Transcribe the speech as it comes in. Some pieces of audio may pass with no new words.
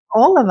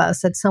all of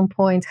us at some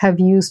point have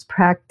used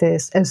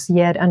practice as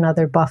yet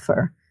another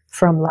buffer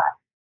from life,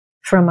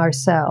 from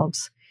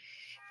ourselves.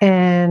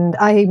 And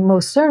I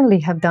most certainly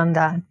have done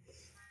that.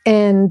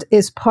 And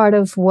is part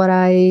of what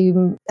I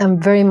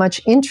am very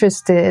much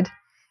interested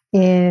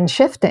in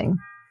shifting,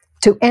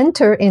 to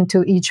enter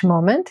into each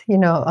moment,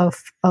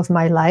 of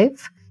my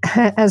life.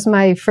 As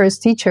my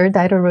first teacher,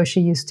 Daido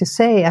Roshi, used to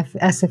say,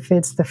 as if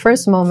it's the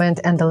first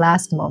moment and the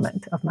last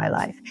moment of my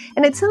life.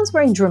 And it sounds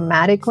very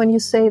dramatic when you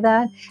say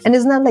that. And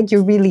it's not like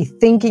you're really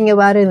thinking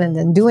about it and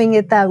then doing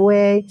it that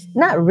way.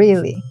 Not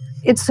really.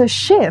 It's a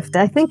shift,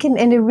 I think, and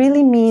it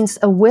really means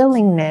a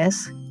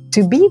willingness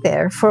to be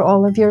there for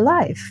all of your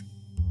life.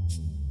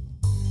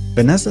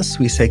 Vanessa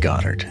Suisei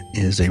Goddard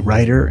is a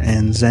writer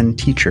and Zen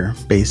teacher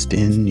based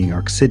in New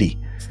York City.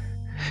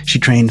 She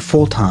trained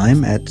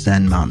full-time at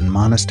Zen Mountain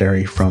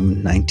Monastery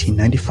from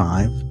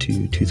 1995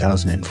 to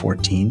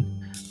 2014,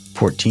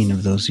 14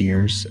 of those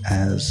years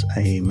as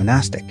a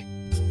monastic.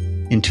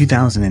 In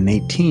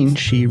 2018,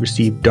 she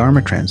received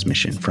Dharma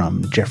transmission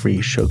from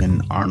Jeffrey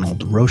Shogun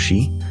Arnold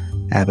Roshi,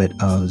 abbot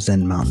of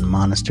Zen Mountain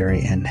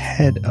Monastery and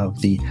head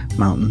of the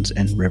Mountains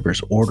and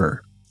Rivers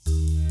Order.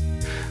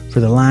 For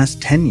the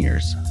last 10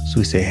 years,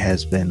 Suisei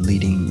has been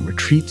leading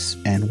retreats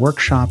and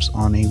workshops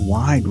on a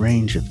wide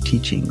range of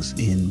teachings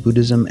in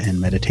Buddhism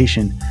and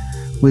meditation,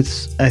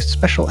 with a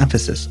special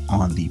emphasis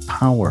on the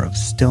power of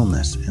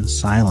stillness and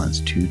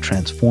silence to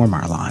transform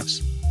our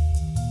lives.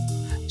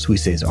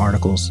 Suisei's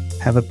articles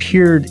have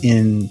appeared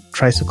in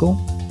Tricycle,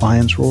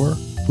 Lion's Roar,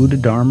 Buddha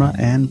Dharma,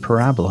 and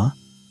Parabola.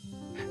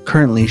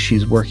 Currently,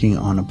 she's working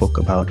on a book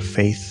about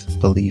faith,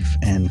 belief,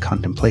 and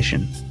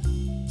contemplation.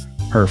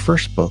 Her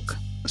first book,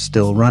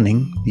 Still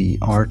Running, The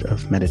Art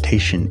of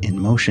Meditation in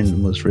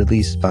Motion, was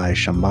released by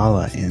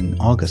Shambhala in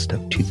August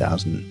of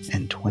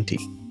 2020.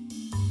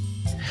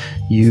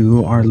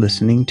 You are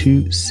listening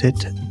to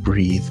Sit,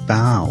 Breathe,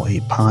 Bow,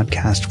 a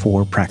podcast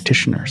for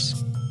practitioners.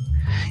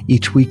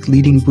 Each week,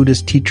 leading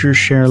Buddhist teachers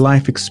share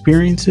life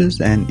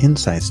experiences and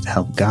insights to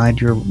help guide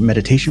your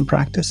meditation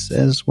practice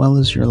as well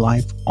as your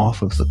life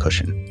off of the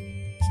cushion.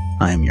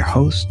 I am your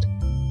host,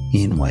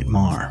 Ian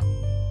White-Marr.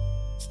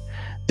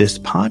 This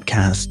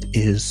podcast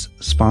is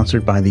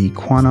sponsored by the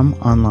Quantum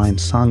Online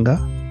Sangha,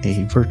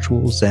 a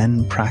virtual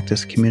Zen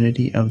practice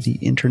community of the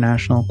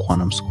International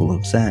Quantum School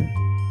of Zen.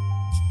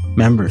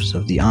 Members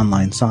of the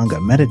online Sangha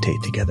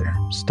meditate together,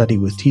 study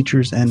with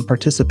teachers, and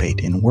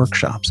participate in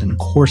workshops and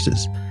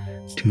courses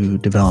to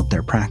develop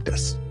their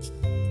practice.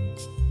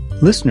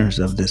 Listeners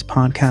of this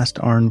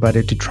podcast are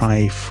invited to try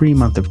a free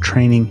month of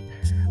training,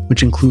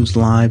 which includes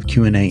live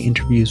Q&A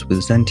interviews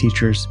with Zen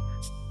teachers,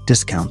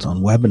 discounts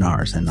on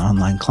webinars and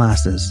online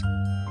classes,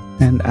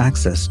 and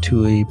access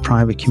to a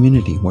private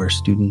community where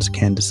students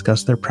can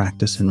discuss their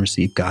practice and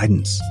receive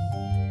guidance.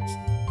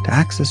 To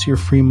access your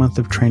free month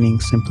of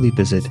training, simply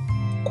visit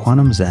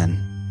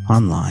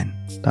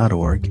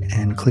quantumzenonline.org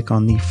and click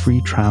on the free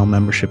trial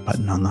membership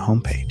button on the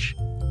homepage.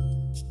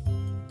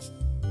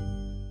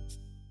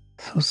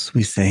 So,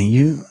 Suisei,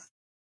 you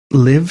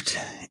lived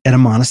at a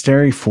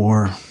monastery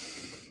for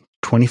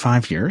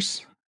 25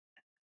 years.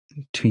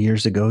 2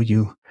 years ago,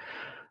 you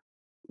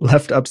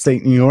left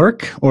upstate New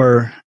York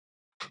or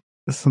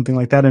something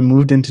like that and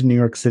moved into New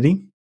York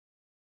City.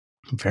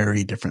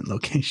 Very different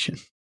location.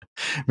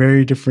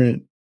 Very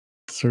different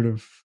sort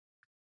of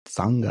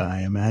Sangha,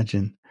 I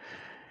imagine.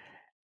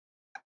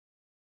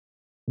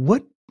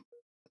 What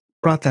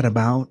brought that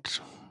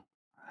about?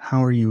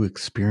 How are you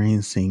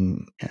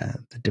experiencing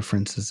the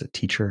difference as a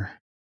teacher?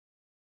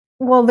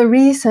 Well, the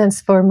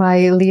reasons for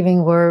my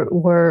leaving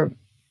were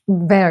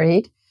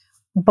varied,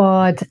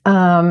 but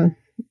let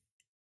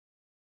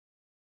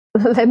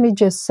me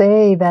just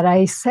say that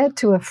I said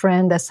to a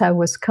friend as I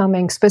was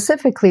coming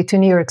specifically to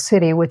New York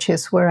City, which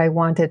is where I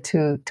wanted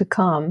to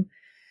come,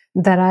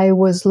 that I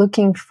was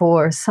looking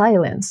for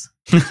silence.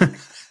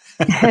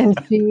 And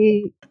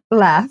she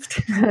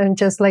laughed,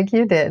 just like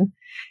you did.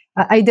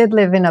 I did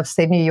live in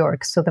upstate New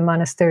York, so the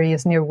monastery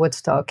is near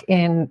Woodstock,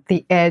 at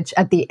the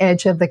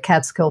edge of the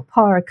Catskill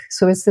Park.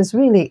 So it's this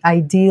really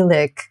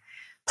idyllic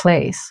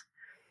place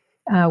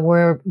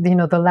where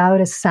the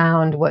loudest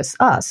sound was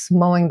us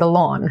mowing the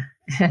lawn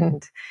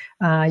and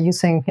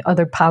using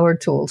other power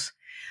tools.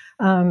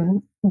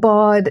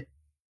 But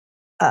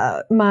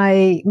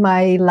my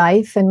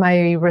life and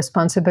my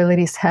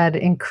responsibilities had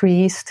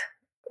increased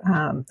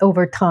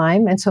over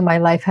time, and so my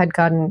life had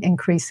gotten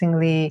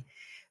increasingly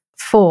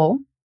full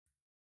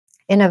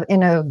in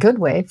a good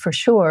way, for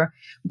sure.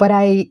 But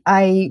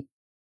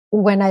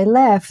when I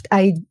left,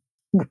 I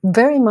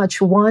very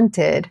much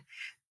wanted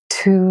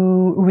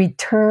to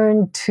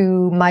return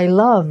to my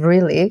love,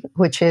 really,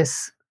 which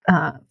is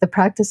the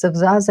practice of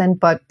Zazen,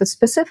 but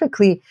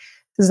specifically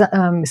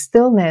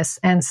stillness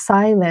and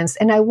silence.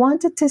 And I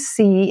wanted to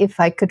see if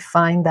I could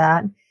find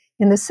that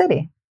in the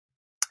city.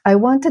 I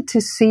wanted to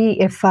see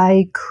if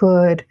I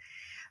could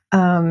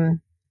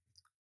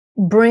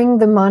bring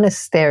the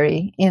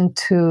monastery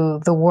into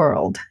the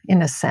world,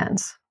 in a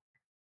sense.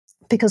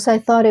 Because I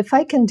thought, if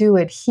I can do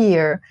it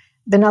here,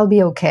 then I'll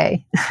be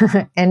okay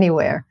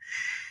anywhere.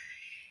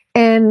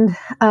 And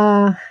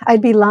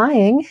I'd be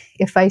lying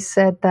if I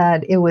said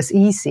that it was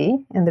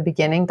easy in the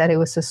beginning, that it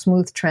was a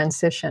smooth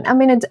transition. I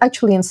mean,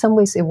 actually, in some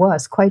ways, it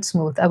was quite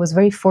smooth. I was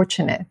very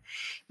fortunate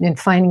in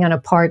finding an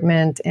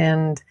apartment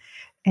and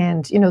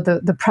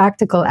the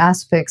practical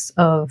aspects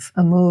of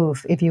a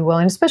move, if you will,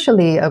 and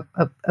especially a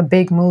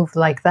big move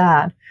like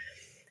that.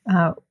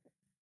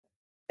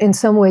 In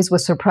some ways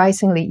was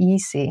surprisingly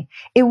easy.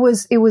 It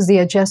was the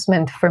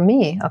adjustment for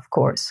me, of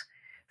course,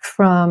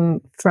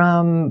 from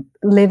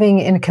living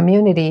in a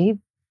community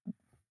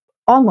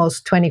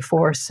almost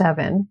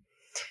 24/7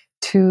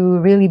 to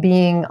really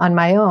being on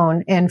my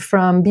own, and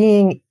from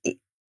being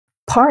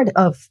part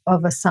of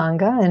a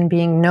sangha and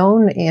being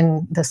known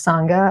in the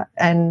sangha,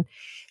 and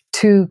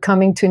to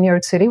coming to New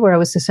York City where I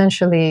was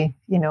essentially,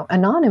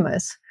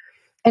 anonymous.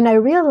 And I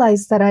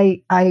realized that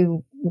I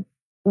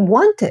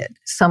wanted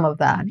some of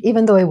that,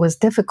 even though it was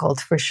difficult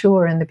for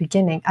sure in the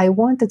beginning. I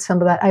wanted some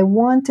of that. I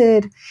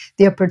wanted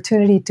the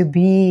opportunity to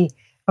be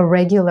a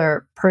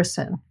regular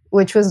person,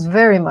 which was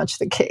very much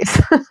the case,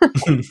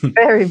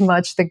 very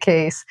much the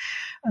case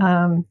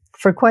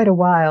for quite a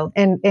while.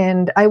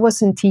 And I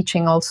wasn't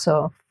teaching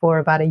also for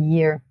about a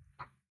year.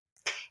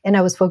 And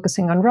I was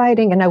focusing on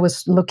writing, and I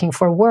was looking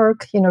for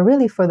work,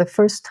 really for the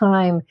first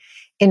time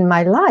in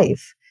my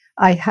life.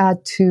 I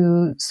had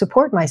to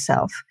support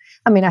myself.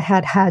 I mean, I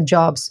had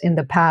jobs in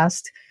the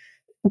past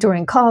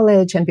during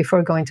college and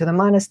before going to the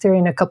monastery,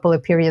 in a couple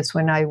of periods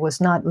when I was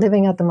not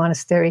living at the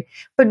monastery.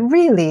 But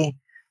really,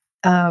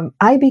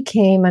 I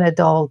became an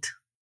adult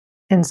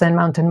in Zen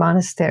Mountain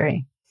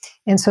Monastery.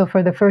 And so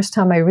for the first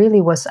time, I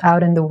really was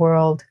out in the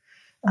world,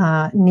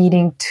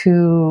 needing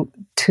to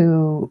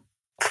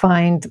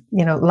find,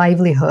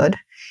 livelihood.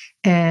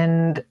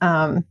 And,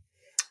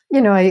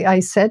 I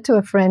said to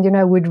a friend,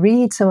 I would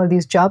read some of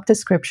these job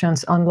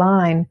descriptions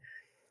online,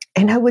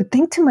 and I would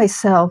think to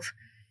myself,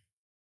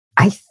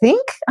 I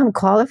think I'm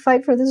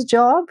qualified for this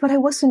job, but I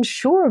wasn't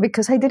sure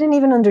because I didn't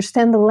even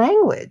understand the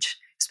language,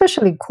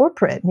 especially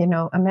corporate,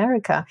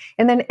 America.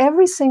 And then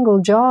every single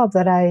job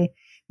that I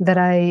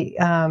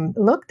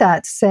looked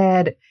at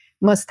said,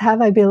 must have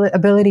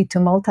ability to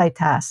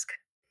multitask.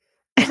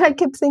 And I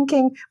kept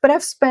thinking, but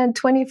I've spent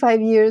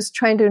 25 years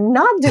trying to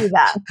not do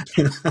that.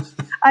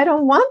 I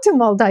don't want to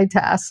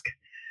multitask.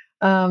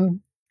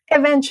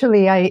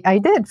 Eventually, I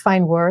did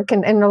find work,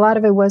 and a lot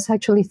of it was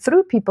actually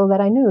through people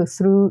that I knew,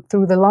 through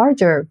the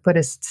larger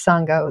Buddhist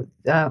Sangha.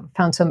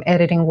 Found some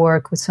editing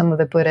work with some of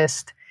the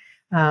Buddhist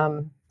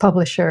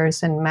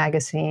publishers and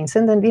magazines,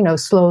 and then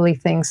slowly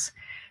things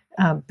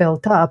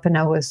built up, and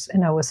I was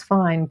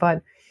fine.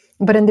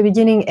 But in the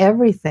beginning,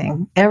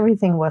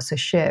 everything was a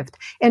shift.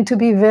 And to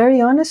be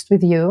very honest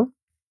with you,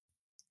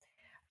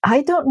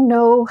 I don't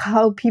know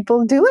how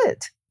people do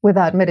it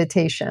without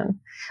meditation.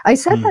 I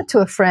said that to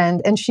a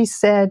friend, and she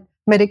said,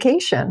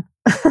 medication.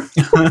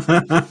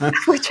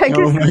 Which I guess,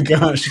 oh my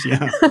gosh,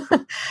 yeah.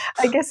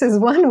 I guess is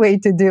one way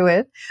to do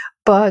it.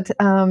 But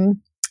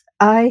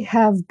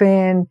I've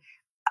been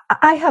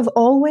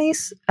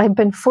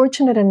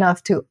fortunate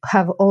enough to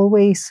have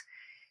always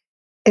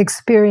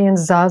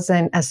experienced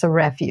Zazen as a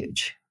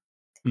refuge.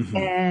 Mm-hmm.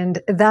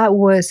 And that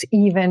was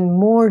even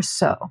more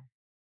so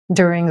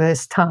during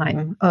this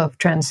time of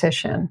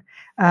transition.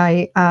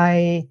 I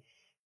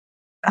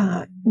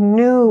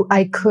knew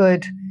I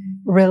could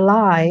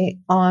rely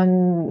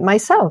on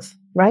myself,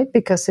 right?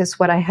 Because it's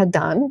what I had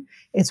done.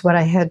 It's what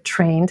I had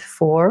trained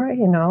for,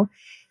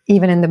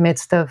 even in the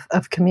midst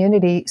of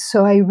community.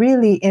 So I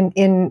really,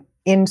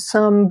 in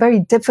some very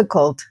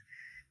difficult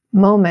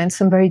moments,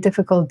 some very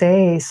difficult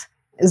days,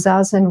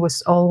 Zazen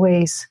was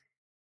always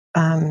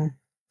the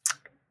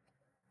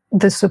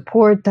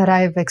support that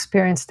I've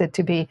experienced it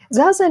to be.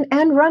 Zazen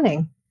and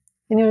running.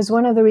 It's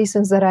one of the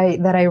reasons that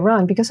I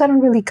run, because I don't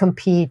really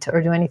compete or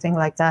do anything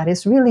like that.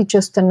 It's really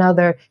just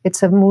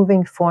it's a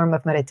moving form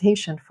of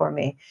meditation for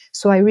me.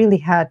 So I really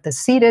had the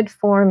seated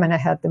form and I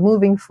had the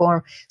moving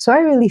form. So I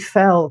really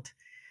felt,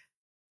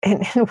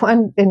 in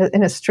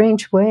a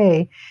strange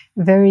way,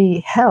 very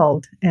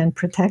held and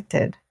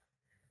protected.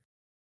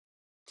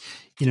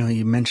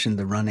 You mentioned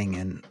the running,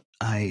 and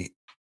I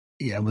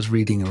was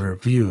reading a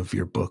review of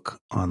your book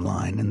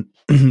online,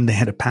 and they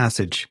had a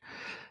passage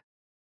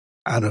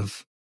out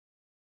of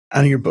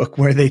your book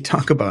where you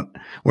talk about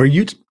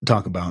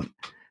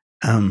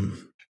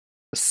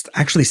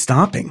actually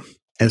stopping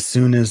as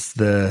soon as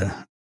the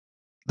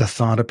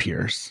thought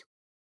appears,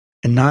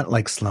 and not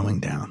like slowing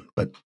down,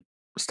 but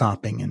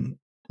stopping and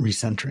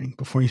recentering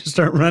before you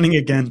start running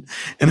again.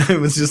 And I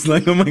was just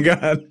like, oh my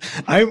God,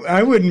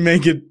 I wouldn't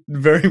make it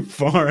very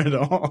far at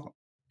all.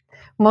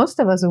 Most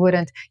of us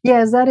wouldn't.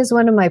 Yes, that is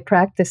one of my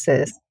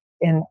practices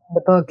in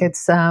the book.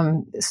 It's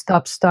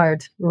stop,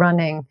 start,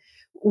 running,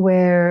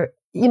 where,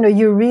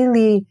 you're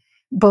really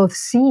both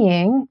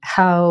seeing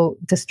how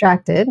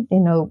distracted,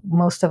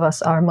 most of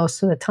us are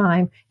most of the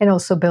time, and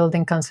also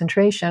building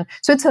concentration.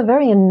 So it's a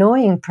very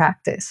annoying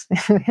practice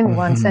in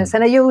one sense.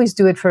 And I always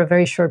do it for a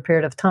very short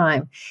period of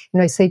time.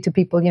 I say to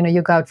people,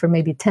 you go out for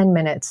maybe 10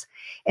 minutes,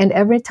 and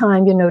every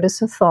time you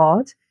notice a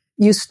thought,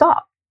 you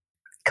stop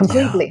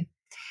completely.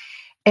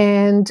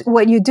 And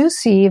what you do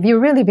see, if you're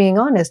really being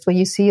honest, what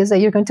you see is that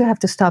you're going to have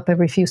to stop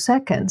every few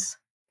seconds.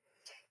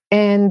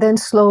 And then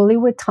slowly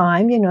with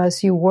time,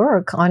 as you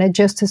work on it,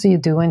 just as you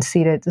do in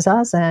seated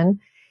zazen,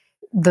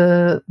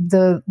 the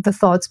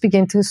thoughts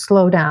begin to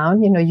slow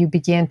down. You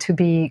begin to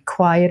be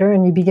quieter,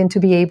 and you begin to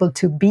be able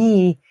to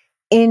be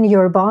in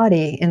your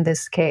body in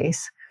this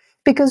case.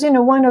 Because,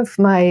 one of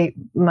my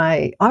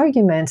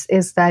arguments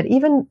is that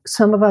even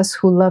some of us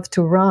who love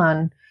to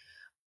run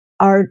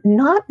are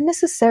not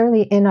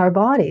necessarily in our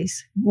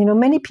bodies.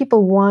 Many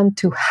people want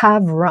to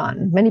have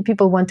run. Many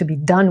people want to be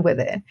done with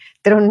it.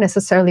 They don't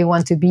necessarily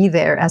want to be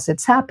there as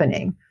it's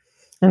happening.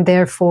 And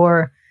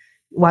therefore,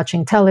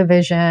 watching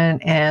television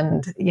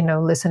and,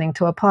 listening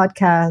to a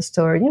podcast,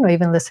 or,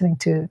 even listening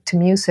to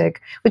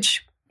music,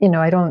 which,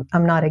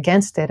 I'm not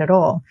against it at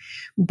all.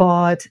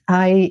 But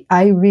I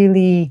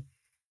really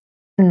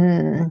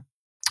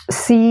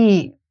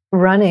see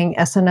running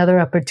as another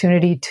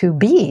opportunity to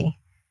be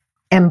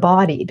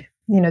embodied,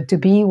 to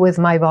be with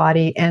my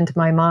body and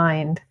my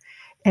mind.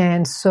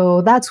 And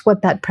so that's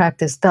what that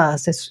practice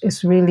does.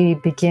 It really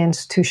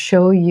begins to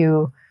show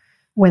you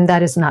when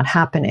that is not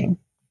happening.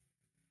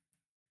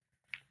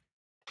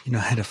 I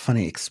had a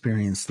funny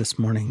experience this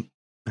morning.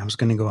 I was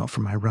going to go out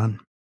for my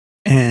run,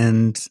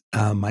 and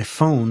my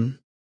phone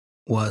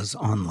was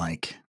on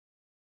like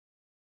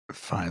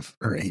 5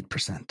 or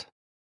 8%.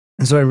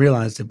 And so I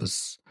realized I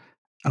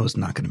was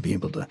not going to be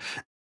able to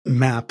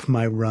map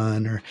my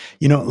run, or,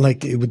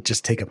 it would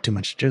just take up too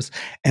much juice.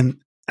 And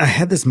I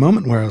had this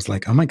moment where I was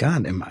like, oh my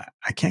God,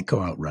 I can't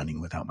go out running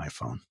without my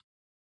phone.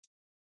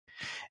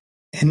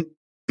 And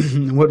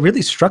what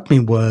really struck me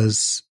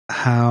was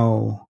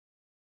how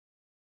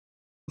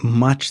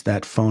much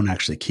that phone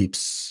actually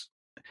keeps.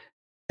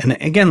 And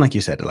again, like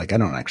you said, like, I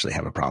don't actually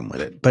have a problem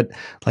with it, but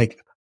like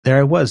there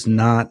I was,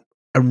 not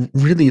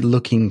really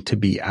looking to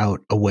be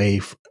out away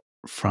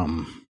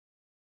from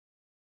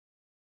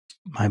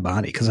my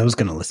body, because I was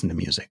going to listen to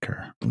music,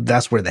 or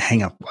that's where the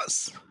hang up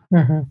was.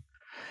 Mm-hmm.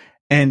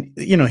 And,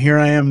 here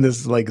I am,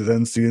 this like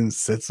Zen student,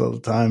 sits all the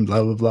time,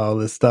 blah, blah, blah, all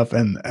this stuff.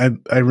 And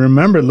I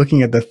remember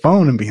looking at the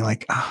phone and being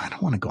like, I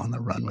don't want to go on the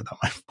run without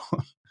my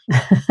phone.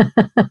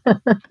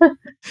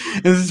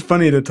 This is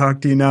funny to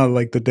talk to you now,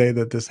 like the day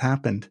that this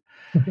happened.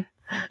 Mm-hmm.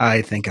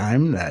 I think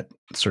I'm that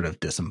sort of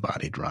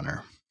disembodied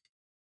runner.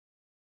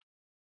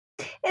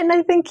 And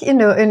I think,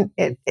 again,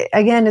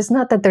 it's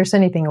not that there's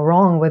anything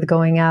wrong with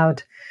going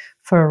out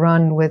for a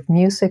run with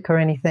music or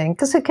anything,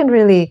 because it can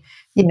really,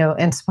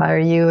 inspire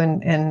you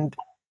and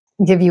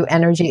give you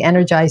energy,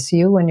 energize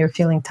you when you're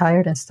feeling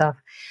tired and stuff.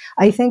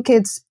 I think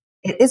it's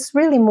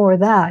really more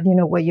that,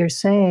 what you're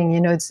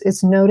saying,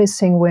 it's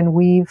noticing when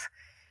we've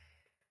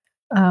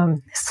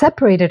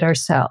separated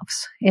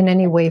ourselves in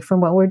any way from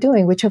what we're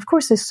doing, which of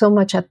course is so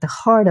much at the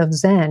heart of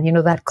Zen,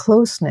 that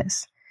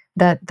closeness,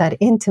 that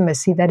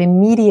intimacy, that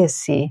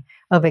immediacy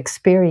of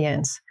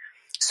experience.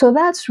 So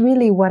that's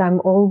really what I'm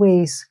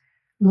always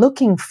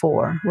looking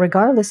for,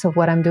 regardless of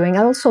what I'm doing.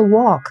 I also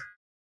walk.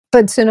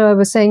 But, I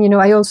was saying,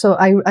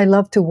 I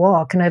love to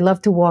walk, and I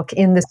love to walk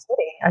in the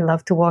city. I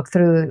love to walk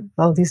through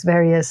all these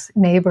various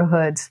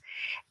neighborhoods.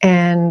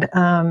 And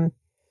I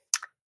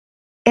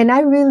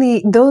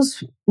really,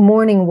 those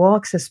morning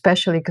walks,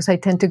 especially because I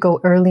tend to go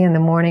early in the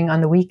morning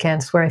on the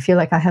weekends where I feel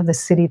like I have the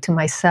city to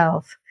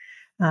myself,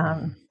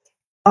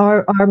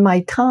 are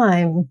my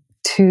time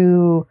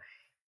to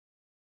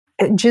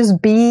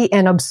just be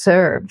and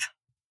observe,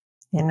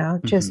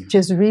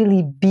 just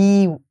really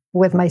be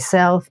with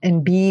myself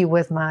and be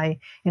with my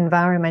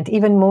environment,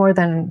 even more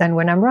than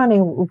when I'm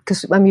running,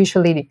 because I'm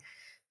usually,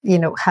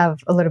 have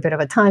a little bit of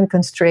a time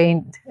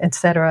constraint,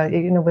 etc.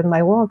 With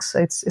my walks,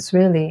 it's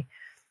really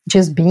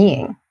just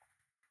being.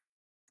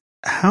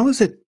 How is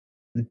it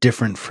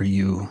different for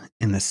you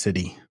in the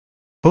city,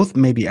 both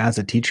maybe as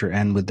a teacher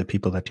and with the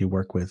people that you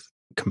work with,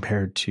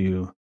 compared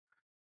to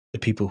the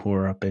people who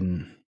are up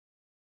in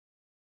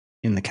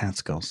the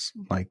Catskills?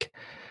 Like,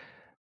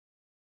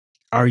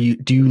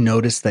 do you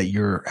notice that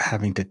you're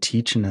having to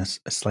teach in a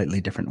slightly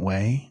different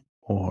way,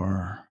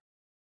 or?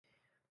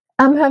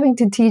 I'm having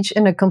to teach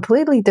in a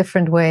completely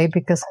different way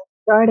because I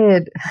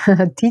started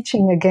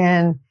teaching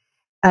again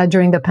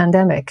during the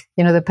pandemic.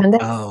 The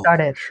pandemic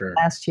started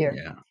last year.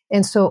 Yeah.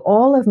 And so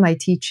all of my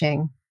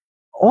teaching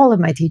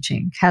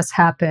has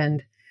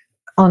happened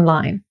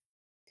online.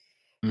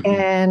 Mm-hmm.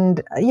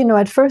 And,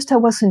 at first I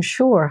wasn't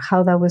sure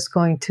how that was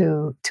going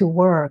to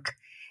work.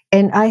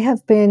 And I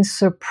have been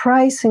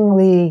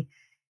surprisingly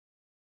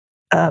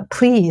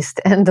pleased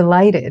and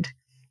delighted.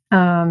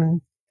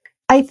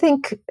 I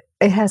think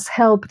it has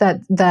helped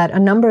that a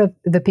number of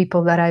the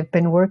people that I've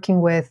been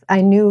working with,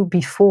 I knew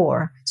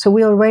before. So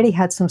we already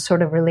had some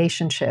sort of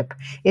relationship.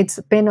 It's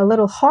been a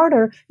little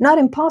harder, not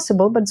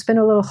impossible, but it's been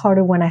a little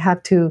harder when I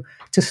have to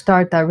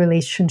start that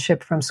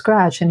relationship from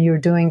scratch, and you're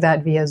doing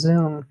that via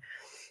Zoom.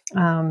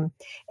 And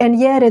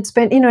yet it's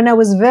been, and I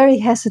was very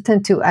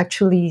hesitant to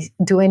actually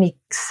do any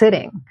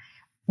sitting.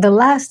 The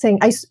last thing,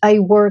 I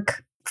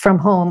work from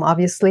home,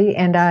 obviously,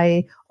 and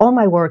all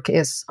my work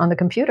is on the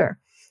computer.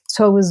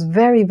 So I was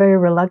very, very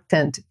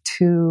reluctant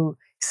to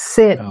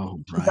sit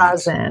Oh, right.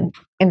 zazen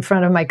in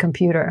front of my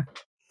computer.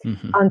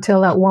 Mm-hmm.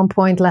 Until at one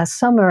point last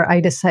summer, I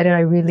decided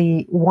I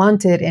really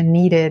wanted and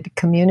needed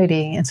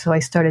community. And so I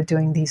started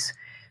doing these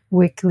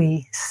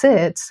weekly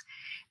sits.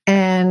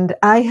 And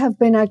I have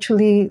been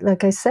actually,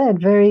 like I said,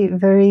 very,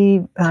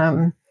 very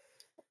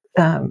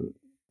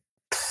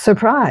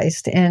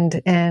surprised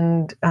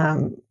and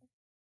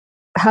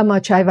how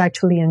much I've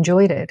actually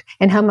enjoyed it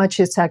and how much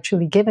it's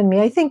actually given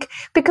me. I think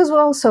because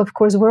we're also, of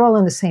course, we're all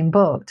in the same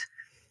boat.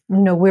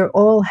 We're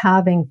all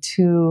having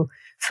to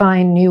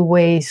find new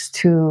ways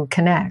to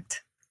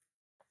connect.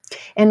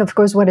 And of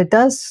course, what it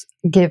does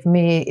give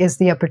me is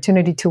the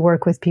opportunity to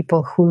work with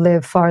people who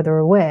live farther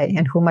away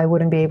and whom I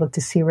wouldn't be able to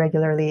see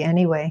regularly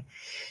anyway.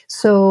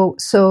 So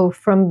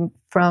from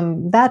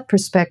that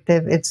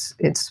perspective,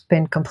 it's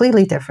been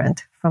completely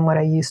different from what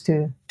I used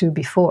to do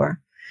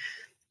before.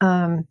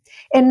 And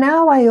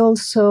now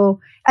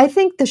I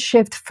think the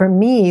shift for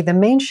me, the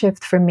main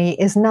shift for me,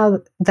 is now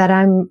that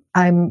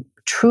I'm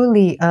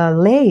truly a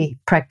lay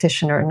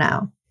practitioner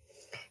now.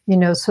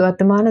 So at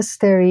the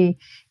monastery,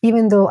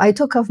 even though I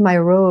took off my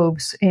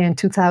robes in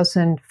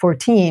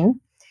 2014,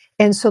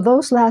 and so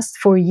those last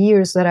 4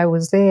 years that I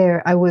was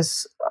there, I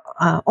was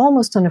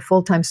almost on a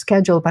full-time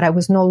schedule, but I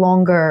was no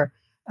longer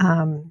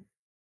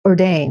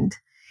ordained.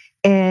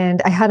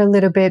 And I had a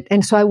little bit,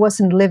 and so I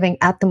wasn't living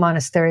at the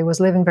monastery, I was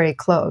living very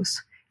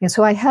close. And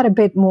so I had a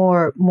bit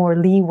more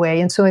leeway.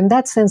 And so in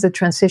that sense, the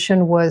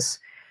transition was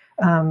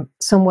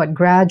somewhat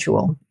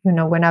gradual.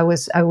 When I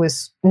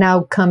was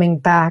now coming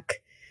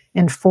back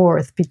and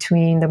forth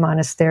between the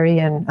monastery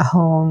and a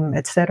home,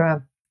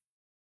 etc.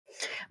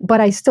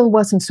 But I still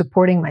wasn't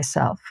supporting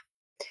myself.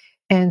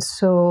 And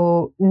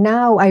so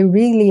now I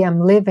really am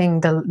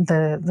living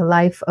the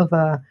life of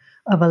a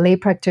lay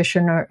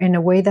practitioner in a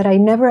way that I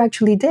never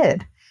actually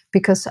did,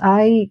 because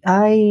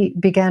I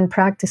began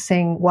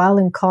practicing while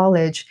in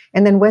college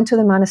and then went to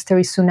the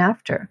monastery soon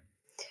after.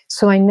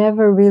 So I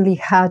never really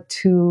had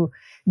to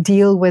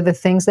deal with the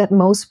things that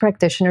most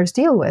practitioners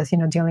deal with,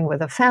 dealing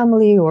with a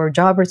family or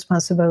job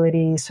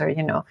responsibilities, or,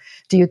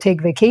 do you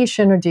take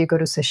vacation or do you go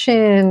to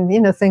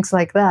sesshin, things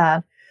like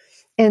that.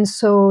 And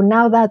so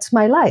now that's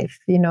my life,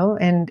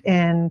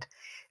 and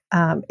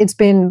it's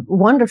been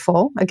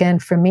wonderful, again,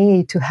 for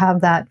me to have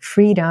that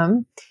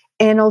freedom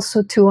and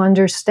also to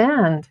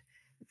understand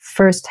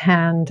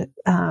firsthand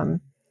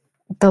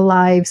the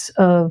lives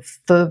of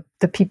the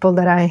people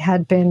that I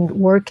had been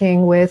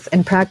working with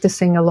and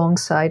practicing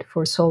alongside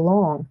for so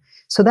long.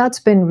 So that's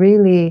been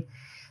really,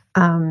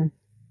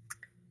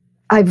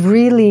 I've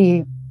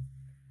really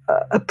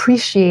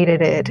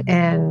appreciated it,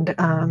 and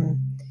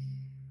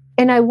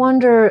I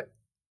wonder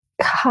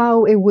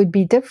how it would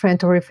be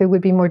different, or if it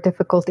would be more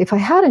difficult if I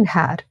hadn't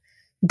had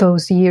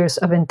those years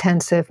of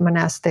intensive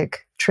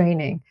monastic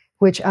training,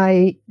 which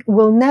I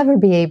will never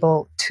be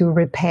able to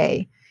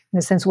repay. In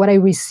a sense, what I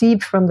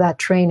received from that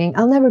training,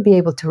 I'll never be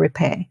able to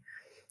repay.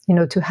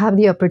 To have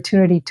the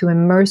opportunity to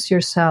immerse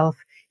yourself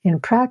in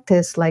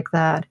practice like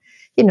that,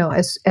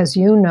 as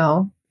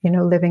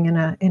living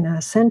in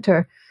a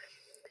center.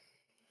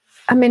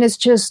 I mean, it's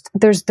just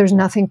there's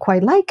nothing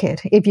quite like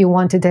it if you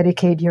want to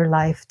dedicate your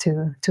life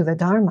to the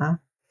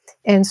Dharma.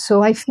 And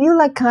so I feel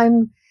like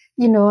I've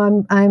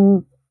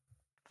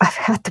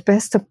had the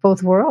best of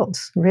both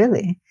worlds,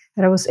 really.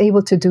 That I was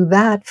able to do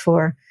that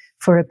for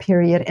a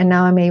period, and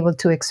now I'm able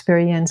to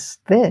experience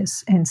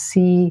this and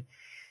see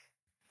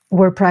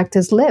where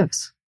practice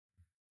lives,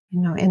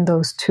 in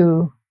those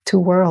two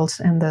worlds,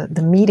 and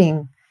the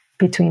meeting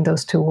between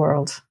those two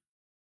worlds.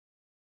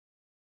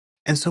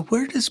 And so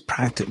where's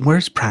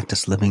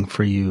practice living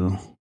for you?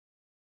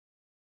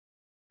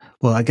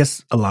 Well, I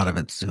guess a lot of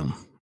it's Zoom,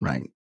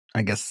 right?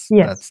 I guess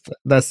yes.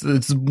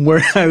 it's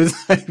where I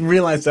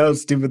realized how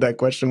stupid that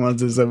question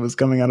was as it was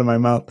coming out of my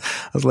mouth.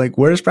 I was like,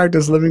 where's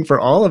practice living for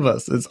all of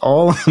us? It's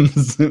all on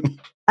Zoom.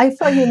 I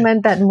thought you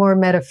meant that more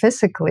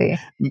metaphysically.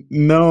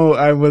 No,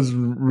 I was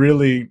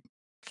really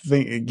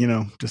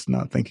just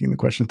not thinking the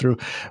question through.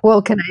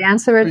 Well, can I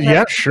answer it?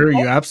 Yeah, sure.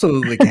 You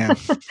absolutely can.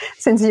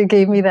 Since you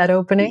gave me that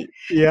opening.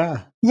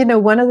 Yeah.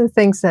 One of the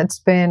things that's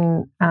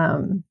been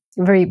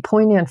very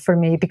poignant for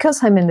me,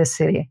 because I'm in the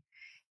city,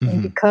 mm-hmm.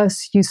 and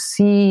because you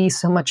see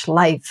so much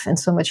life and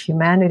so much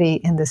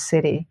humanity in the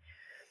city,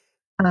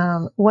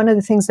 one of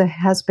the things that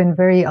has been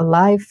very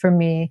alive for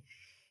me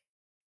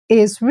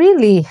is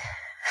really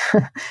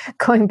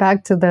going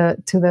back to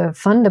the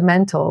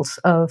fundamentals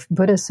of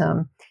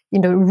Buddhism,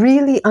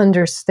 really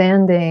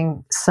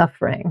understanding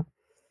suffering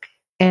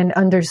and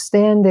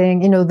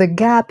understanding, the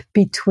gap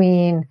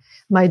between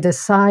my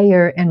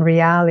desire and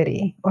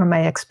reality, or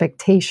my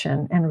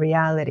expectation and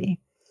reality.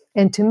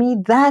 And to me,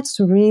 that's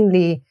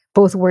really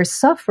both where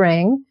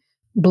suffering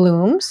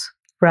blooms,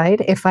 right?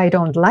 If I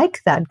don't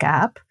like that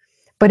gap,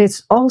 but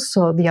it's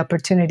also the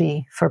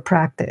opportunity for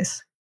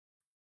practice.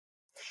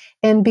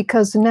 And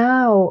because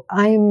now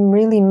I'm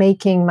really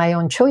making my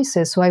own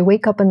choices. So I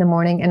wake up in the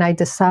morning and I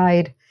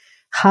decide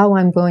how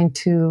I'm going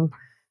to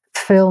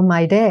fill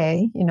my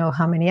day,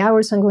 how many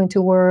hours I'm going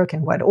to work,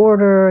 in what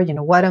order,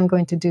 what I'm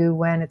going to do,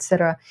 when,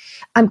 etc.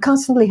 I'm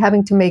constantly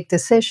having to make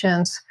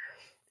decisions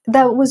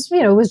that was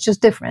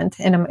just different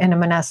in a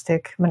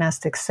monastic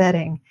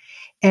setting.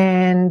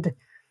 And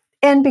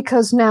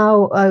because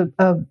now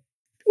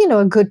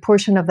a good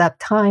portion of that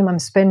time I'm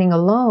spending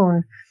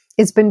alone,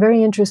 it's been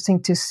very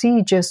interesting to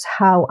see just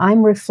how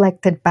I'm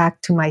reflected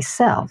back to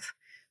myself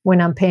when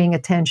I'm paying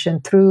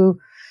attention through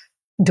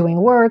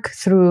doing work,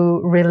 through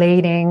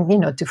relating,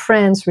 to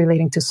friends,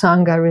 relating to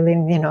Sangha,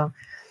 relating,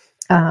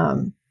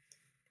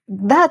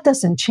 that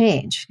doesn't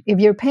change. If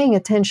you're paying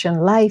attention,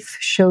 life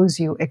shows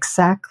you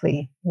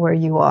exactly where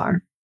you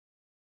are.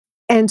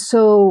 And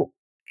so,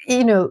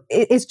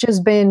 it's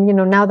just been,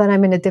 now that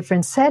I'm in a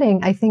different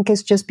setting, I think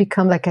it's just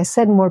become, like I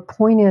said, more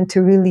poignant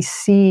to really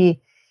see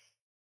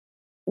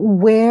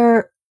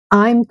where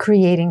I'm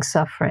creating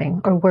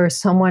suffering or where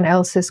someone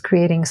else is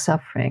creating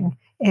suffering,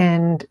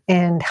 and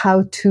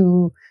how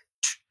to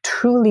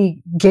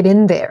truly get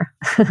in there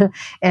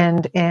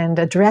and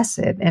address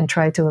it and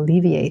try to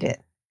alleviate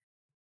it.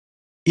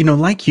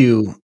 Like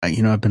you,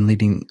 I've been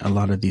leading a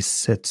lot of these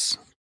sits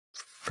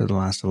for the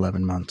last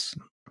 11 months.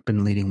 I've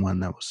been leading one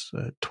that was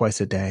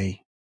twice a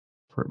day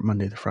for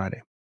Monday to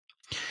Friday.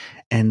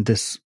 And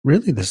this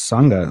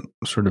Sangha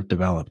sort of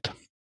developed.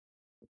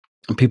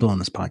 And people on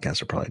this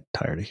podcast are probably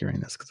tired of hearing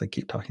this because I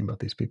keep talking about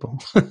these people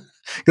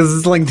because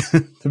it's like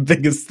the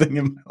biggest thing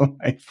in my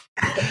life.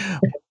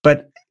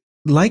 But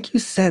like you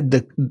said,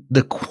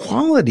 the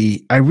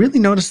quality, I really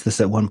noticed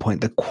this at one point,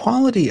 the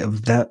quality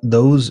of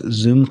those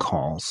Zoom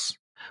calls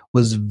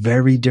was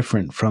very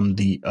different from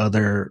the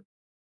other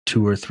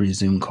 2 or 3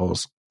 Zoom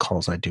calls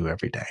I do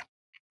every day.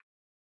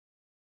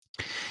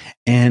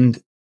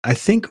 And I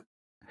think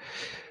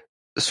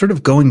sort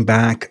of going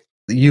back,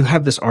 you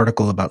have this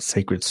article about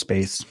sacred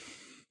space.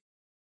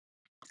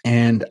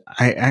 And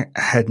I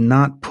had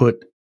not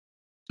put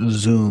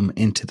Zoom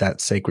into that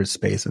sacred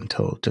space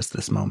until just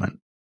this moment.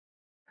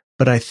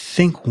 But I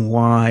think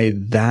why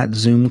that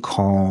Zoom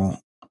call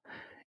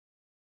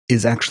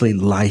is actually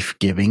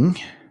life-giving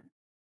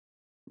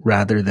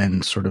rather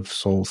than sort of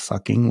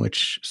soul-sucking,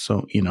 which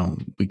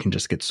we can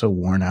just get so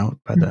worn out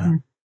by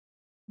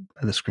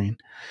the screen.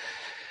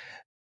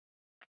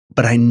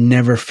 But I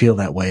never feel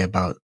that way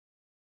about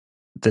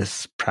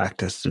this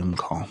practice Zoom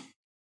call,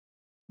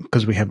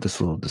 because we have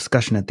this little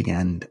discussion at the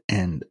end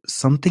and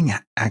something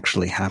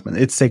actually happened.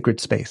 It's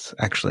sacred space.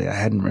 Actually, I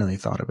hadn't really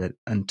thought of it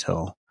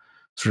until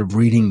sort of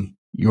reading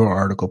your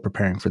article,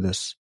 preparing for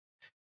this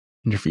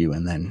interview,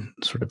 and then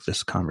sort of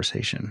this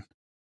conversation.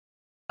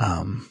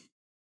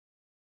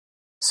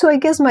 So I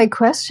guess my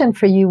question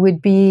for you would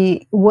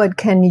be, what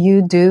can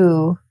you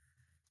do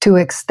to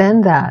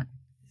extend that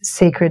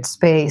sacred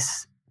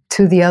space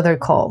to the other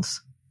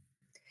calls?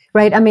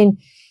 Right? I mean,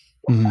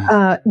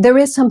 there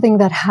is something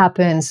that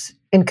happens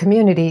in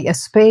community, a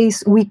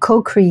space, we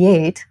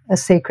co-create a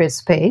sacred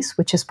space,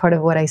 which is part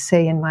of what I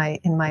say in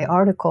my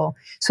article.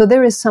 So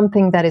there is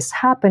something that is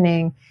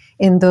happening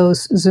in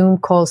those Zoom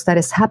calls that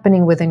is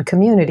happening within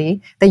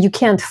community that you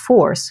can't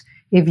force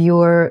if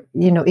you're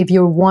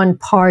one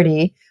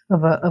party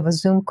of a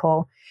Zoom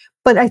call.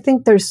 But I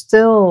think there's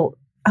still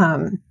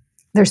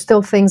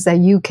things that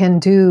you can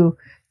do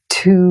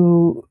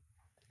to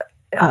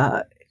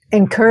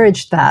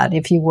encourage that,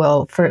 if you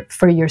will,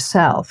 for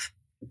yourself.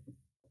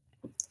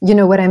 You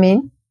know what I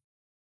mean?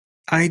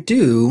 I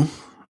do.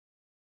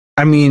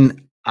 I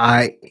mean,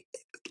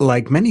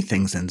 like many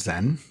things in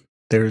Zen,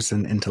 there's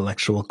an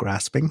intellectual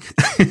grasping.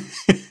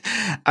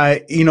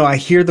 I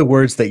hear the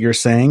words that you're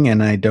saying,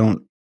 and I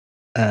don't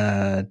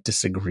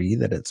disagree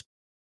that it's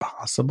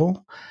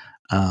possible.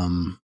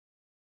 And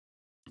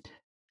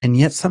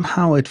yet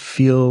somehow it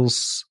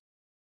feels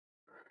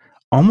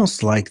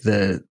almost like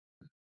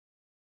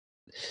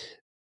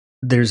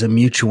there's a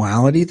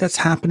mutuality that's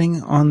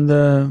happening on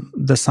the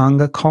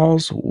Sangha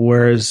calls,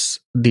 whereas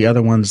the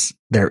other ones,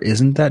 there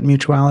isn't that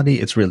mutuality.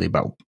 It's really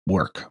about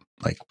work.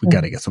 Like, we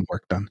got to get some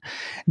work done.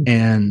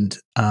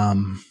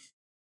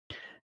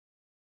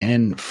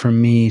 And for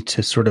me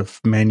to sort of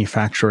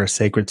manufacture a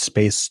sacred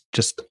space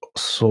just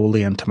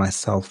solely unto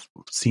myself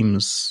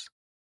seems,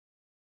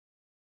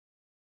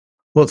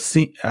 I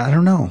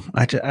don't know.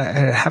 I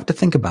have to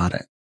think about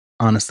it,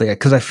 honestly,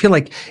 because I feel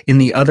like in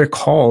the other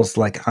calls,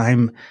 like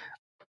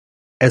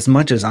as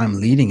much as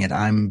I'm leading it,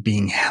 I'm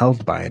being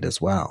held by it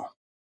as well.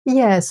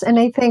 Yes, and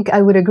I think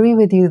I would agree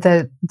with you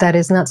that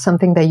is not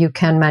something that you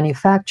can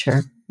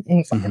manufacture,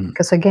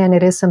 because again,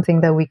 it is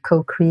something that we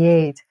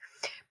co-create.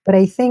 But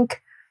I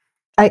think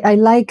I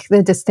like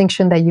the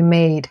distinction that you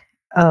made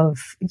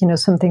of,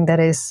 something that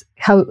is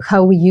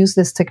how we use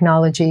this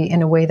technology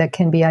in a way that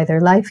can be either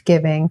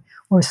life-giving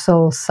or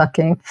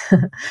soul-sucking.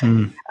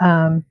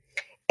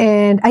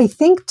 And I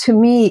think, to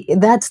me,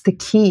 that's the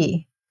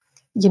key.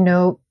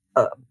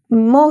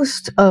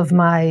 Most of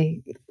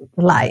my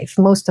life,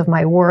 most of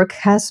my work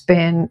has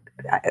been,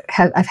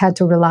 I've had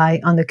to rely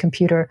on the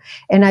computer,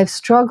 and I've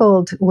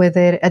struggled with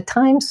it at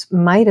times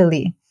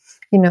mightily,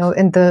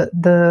 and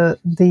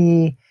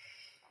the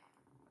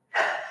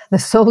the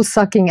soul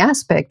sucking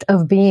aspect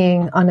of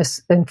being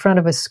in front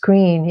of a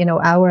screen,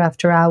 hour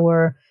after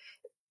hour,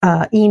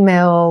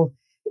 email,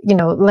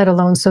 let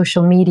alone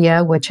social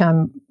media, which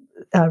I'm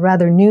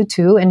rather new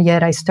to, and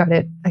yet I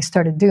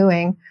started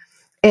doing.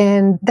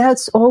 And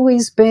that's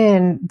always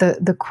been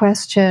the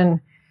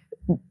question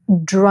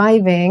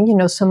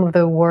driving, some of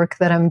the work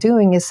that I'm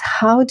doing is,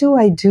 how do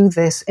I do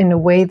this in a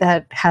way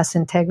that has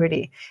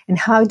integrity? And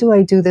how do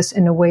I do this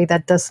in a way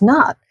that does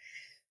not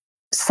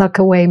suck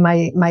away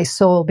my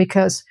soul?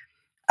 Because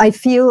I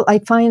see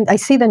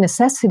the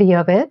necessity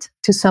of it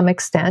to some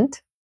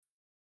extent.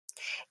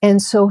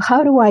 And so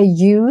how do I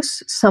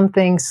use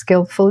something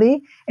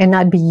skillfully and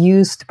not be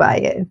used by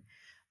it?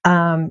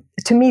 To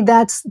me,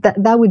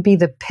 that would be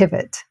the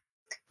pivot,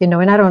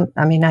 and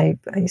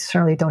I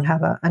certainly don't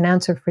have an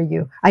answer for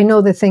you. I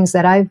know the things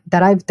that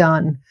I've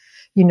done,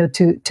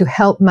 to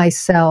help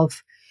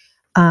myself,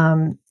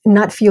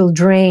 not feel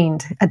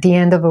drained at the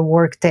end of a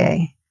work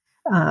day.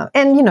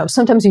 And,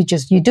 sometimes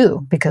you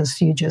do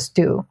because you just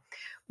do,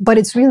 but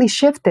it's really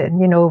shifted,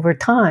 over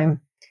time,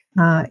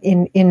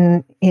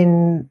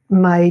 in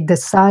my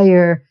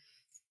desire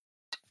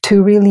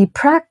to really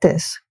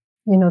practice,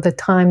 the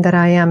time that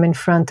I am in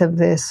front of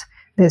this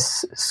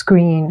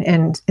screen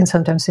and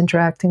sometimes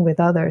interacting with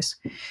others.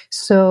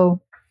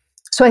 So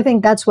I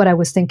think that's what I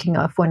was thinking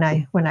of when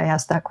I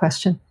asked that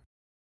question.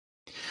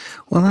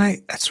 Well,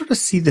 I sort of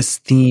see this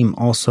theme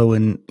also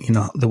in,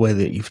 the way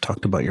that you've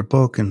talked about your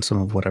book and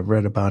some of what I've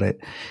read about it,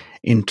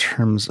 in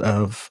terms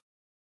of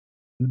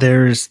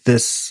there's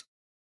this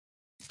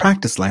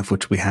practice life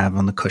which we have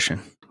on the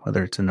cushion,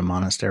 whether it's in a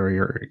monastery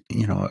or,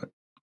 a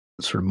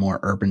sort of more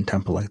urban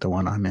temple like the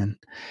one I'm in.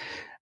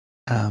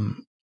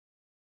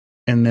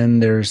 And then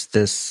there's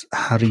this,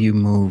 how do you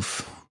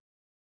move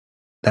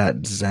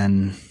that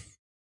Zen,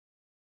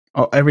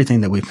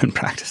 everything that we've been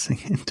practicing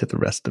into the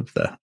rest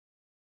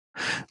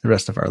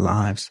of our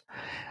lives?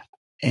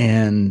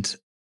 And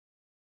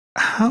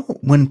how,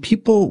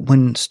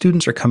 when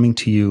students are coming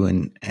to you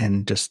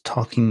and just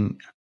talking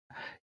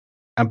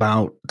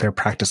about their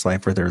practice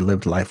life or their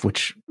lived life,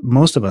 which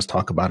most of us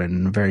talk about it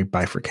in a very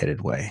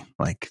bifurcated way,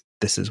 like,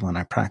 this is when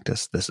I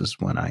practice, this is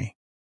when I,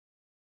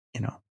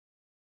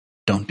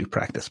 don't do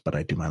practice, but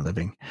I do my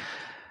living.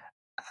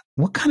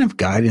 What kind of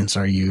guidance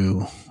are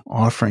you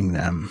offering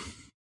them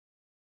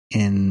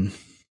in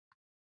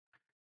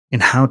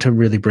how to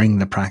really bring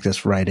the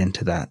practice right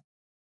into that,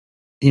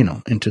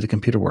 into the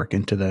computer work,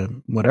 into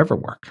the whatever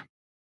work?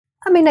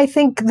 I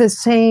think the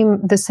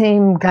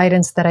same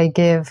guidance that I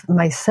give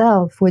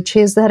myself, which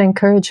is that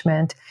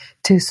encouragement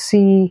to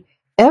see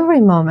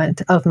every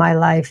moment of my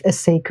life as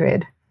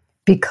sacred,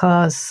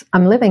 because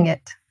I'm living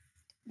it,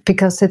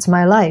 because it's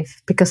my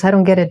life, because I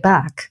don't get it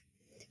back.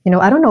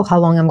 I don't know how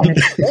long I'm going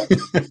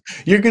to.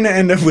 You're going to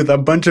end up with a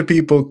bunch of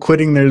people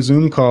quitting their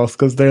Zoom calls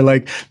because they're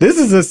like, this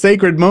is a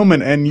sacred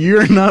moment and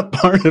you're not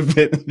part of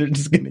it. They're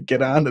just going to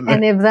get out of there.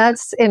 And if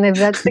that's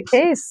the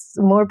case,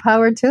 more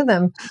power to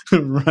them.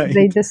 Right.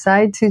 They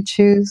decide to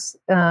choose,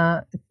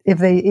 if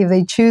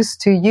they choose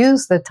to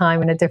use the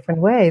time in a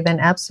different way, then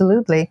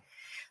absolutely.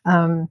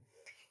 I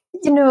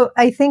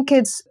think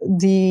it's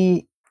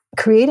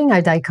creating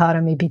a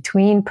dichotomy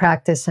between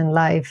practice and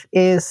life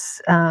is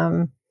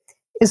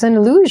an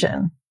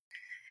illusion.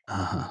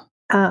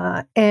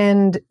 Uh-huh.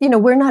 And,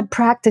 we're not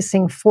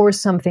practicing for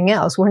something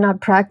else. We're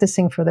not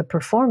practicing for the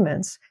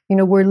performance.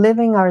 We're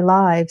living our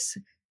lives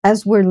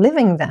as we're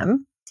living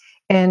them.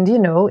 And,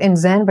 in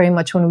Zen, very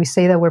much when we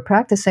say that we're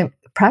practicing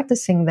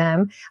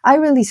them, I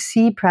really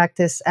see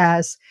practice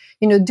as,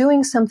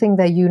 doing something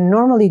that you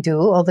normally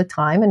do all the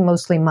time and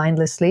mostly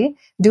mindlessly,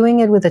 doing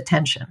it with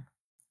attention,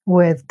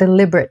 with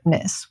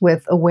deliberateness,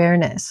 with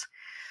awareness.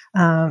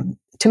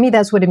 To me,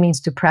 that's what it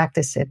means to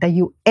practice it, that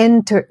you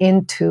enter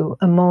into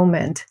a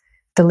moment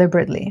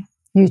deliberately.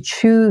 You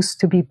choose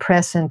to be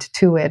present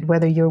to it,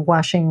 whether you're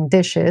washing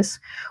dishes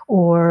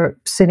or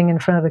sitting in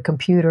front of the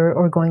computer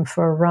or going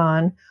for a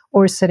run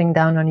or sitting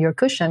down on your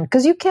cushion.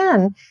 Because you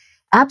can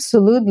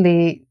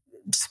absolutely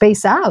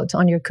space out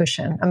on your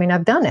cushion.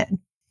 I've done it.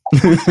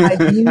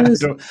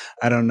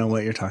 I don't know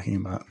what you're talking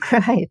about.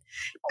 Right.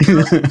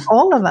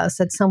 All of us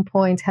at some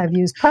point have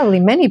used, probably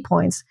many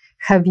points,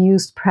 have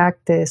used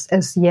practice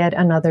as yet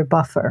another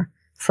buffer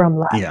from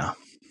life,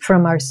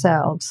 from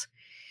ourselves.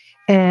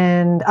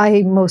 And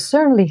I most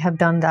certainly have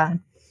done that.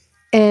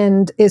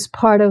 And is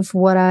part of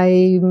what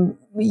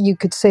you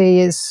could say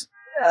is,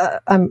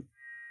 I'm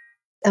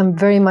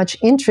very much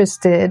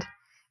interested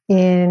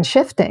in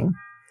shifting,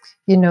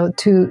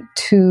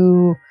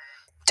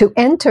 to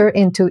enter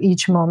into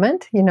each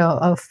moment,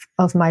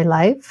 of my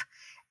life.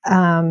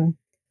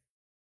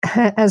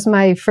 As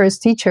my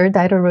first teacher,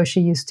 Daido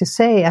Roshi, used to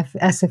say,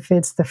 as if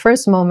it's the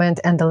first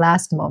moment and the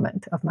last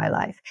moment of my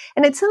life.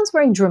 And it sounds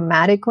very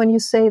dramatic when you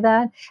say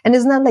that. And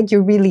it's not like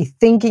you're really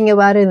thinking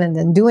about it and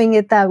then doing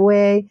it that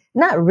way.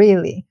 Not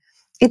really.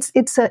 It's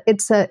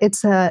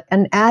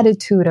an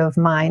attitude of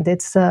mind.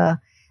 It's a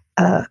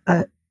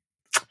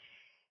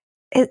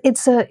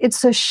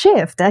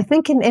shift, I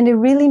think, and it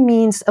really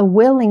means a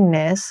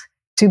willingness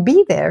to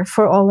be there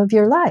for all of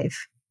your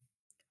life.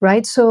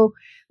 right? So,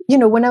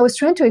 when I was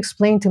trying to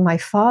explain to my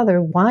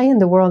father why in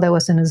the world I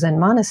was in a Zen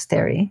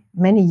monastery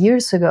many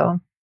years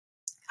ago,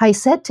 I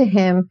said to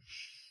him,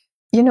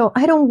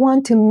 I don't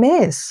want to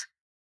miss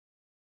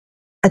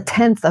a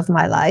 10th of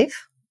my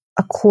life,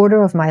 a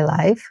quarter of my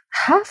life,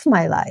 half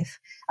my life.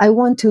 I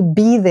want to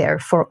be there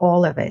for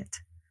all of it,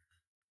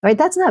 right?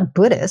 That's not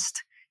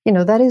Buddhist.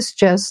 That is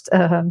just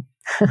an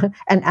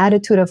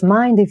attitude of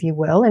mind, if you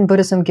will. And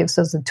Buddhism gives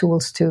us the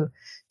tools to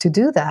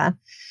do that.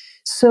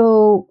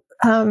 So,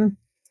 I'm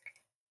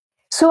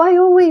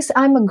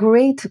a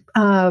great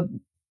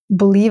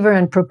believer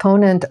and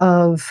proponent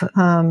of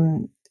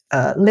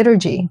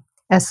liturgy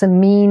as a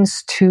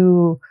means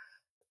to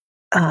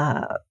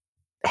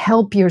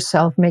help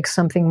yourself make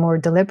something more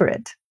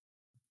deliberate.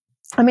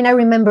 I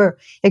remember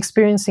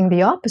experiencing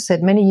the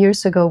opposite many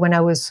years ago when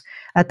I was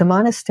at the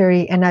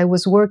monastery and I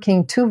was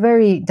working 2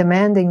 very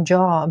demanding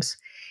jobs,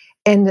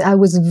 and I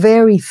was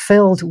very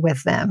filled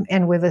with them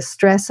and with the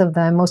stress of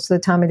them. Most of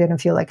the time I didn't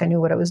feel like I knew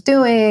what I was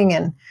doing,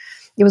 and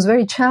it was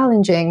very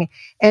challenging.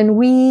 And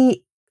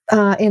we,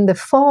 in the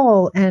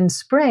fall and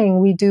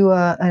spring, we do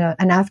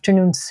an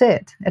afternoon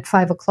sit at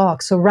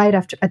 5:00. So right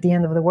at the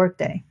end of the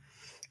workday.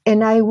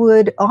 And I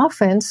would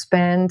often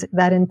spend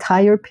that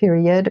entire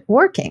period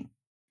working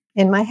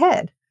in my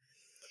head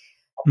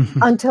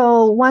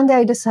until one day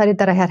I decided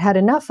that I had had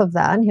enough of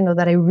that,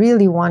 that I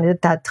really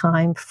wanted that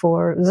time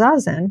for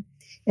Zazen.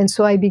 And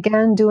so I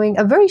began doing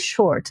a very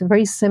short,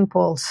 very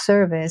simple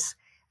service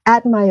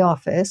at my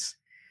office,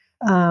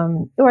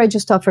 where I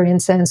just offer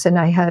incense, and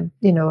I had,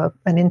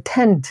 an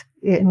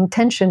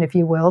intention, if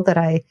you will, that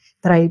I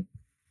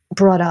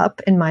brought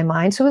up in my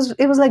mind. So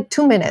it was like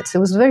 2 minutes. It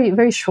was very,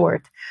 very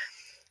short.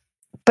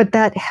 But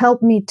that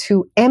helped me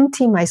to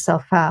empty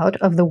myself out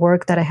of the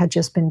work that I had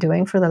just been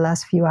doing for the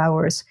last few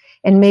hours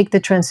and make the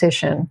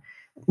transition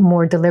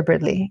more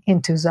deliberately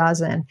into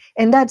Zazen.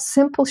 And that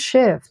simple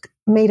shift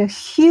made a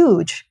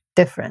huge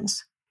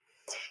difference.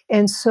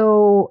 And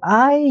so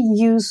I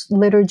use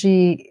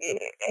liturgy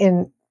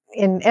in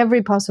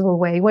every possible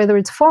way, whether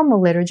it's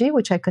formal liturgy,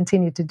 which I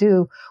continue to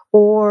do,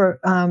 or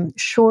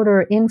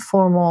shorter,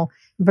 informal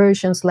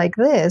versions like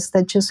this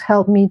that just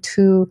help me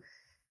to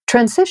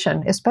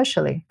transition,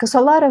 especially because a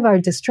lot of our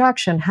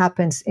distraction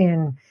happens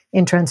in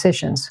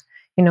transitions,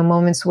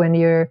 moments when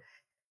you're,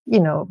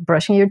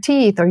 brushing your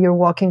teeth, or you're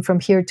walking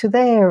from here to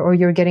there, or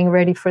you're getting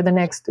ready for the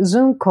next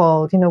Zoom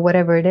call,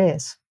 whatever it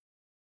is.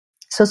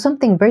 So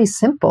something very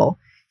simple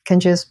can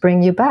just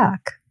bring you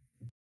back.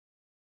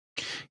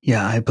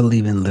 Yeah, I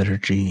believe in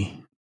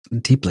liturgy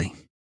deeply.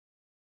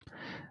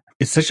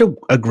 It's such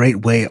a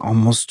great way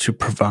almost to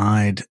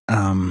provide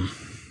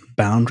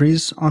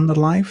boundaries on the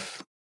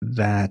life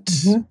that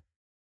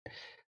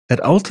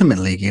that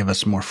ultimately give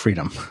us more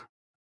freedom.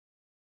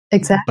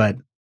 Exactly. But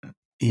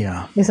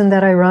yeah. Isn't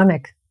that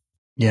ironic?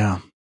 Yeah.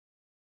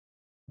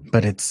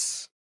 But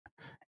it's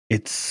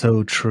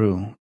so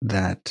true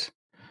that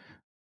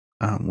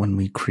when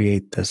we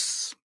create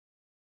this,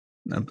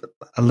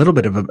 a little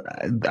bit of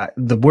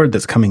the word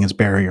that's coming is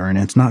barrier, and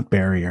it's not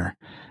barrier,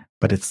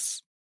 but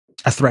it's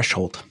a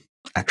threshold,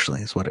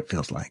 actually, is what it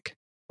feels like.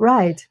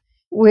 Right.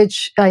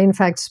 Which I, in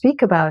fact,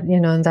 speak about,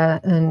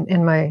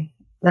 in my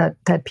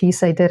that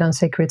piece I did on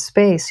sacred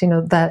space,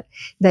 that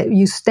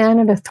you stand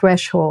at a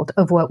threshold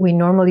of what we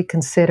normally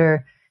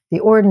consider the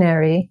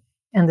ordinary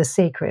and the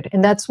sacred.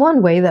 And that's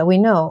one way that we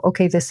know,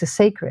 okay, this is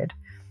sacred.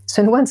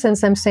 So in one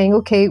sense, I'm saying,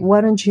 okay, why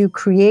don't you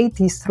create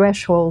these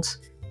thresholds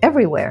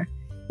everywhere?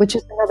 Which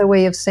is another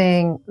way of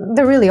saying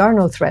there really are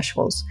no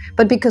thresholds.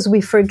 But because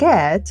we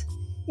forget,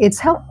 it's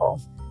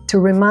helpful to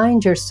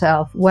remind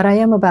yourself what I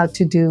am about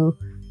to do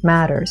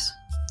matters.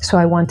 So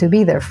I want to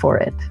be there for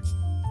it.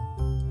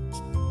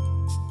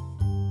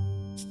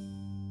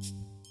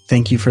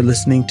 Thank you for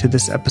listening to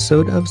this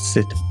episode of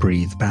Sit,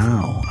 Breathe,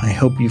 Bow. I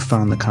hope you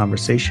found the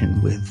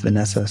conversation with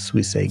Vanessa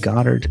Suisse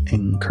Goddard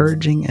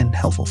encouraging and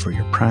helpful for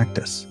your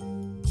practice.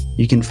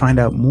 You can find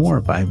out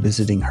more by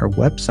visiting her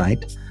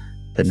website,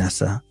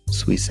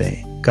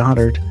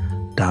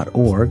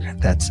 vanessasuissegoddard.org.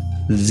 That's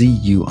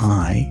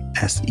ZUISEI.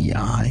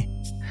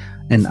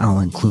 And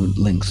I'll include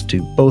links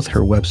to both her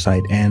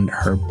website and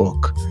her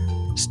book,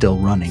 Still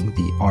Running,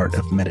 The Art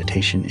of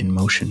Meditation in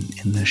Motion,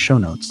 in the show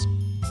notes.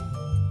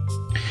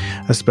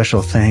 A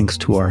special thanks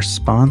to our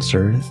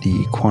sponsor,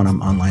 the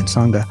Quantum Online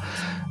Sangha.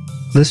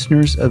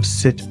 Listeners of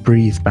Sit,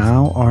 Breathe,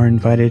 Bow are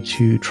invited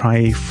to try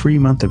a free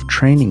month of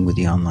training with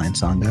the Online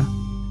Sangha.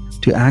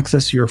 To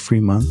access your free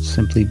month,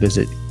 simply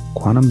visit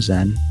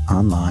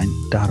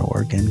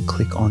quantumzenonline.org and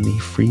click on the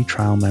free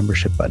trial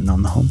membership button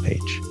on the homepage.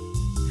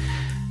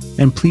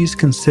 And please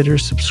consider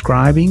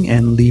subscribing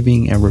and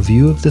leaving a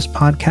review of this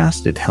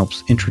podcast. It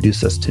helps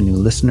introduce us to new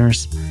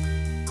listeners.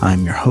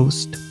 I'm your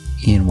host,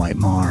 Ian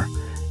White-Marr,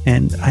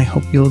 and I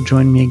hope you'll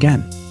join me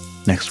again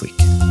next week.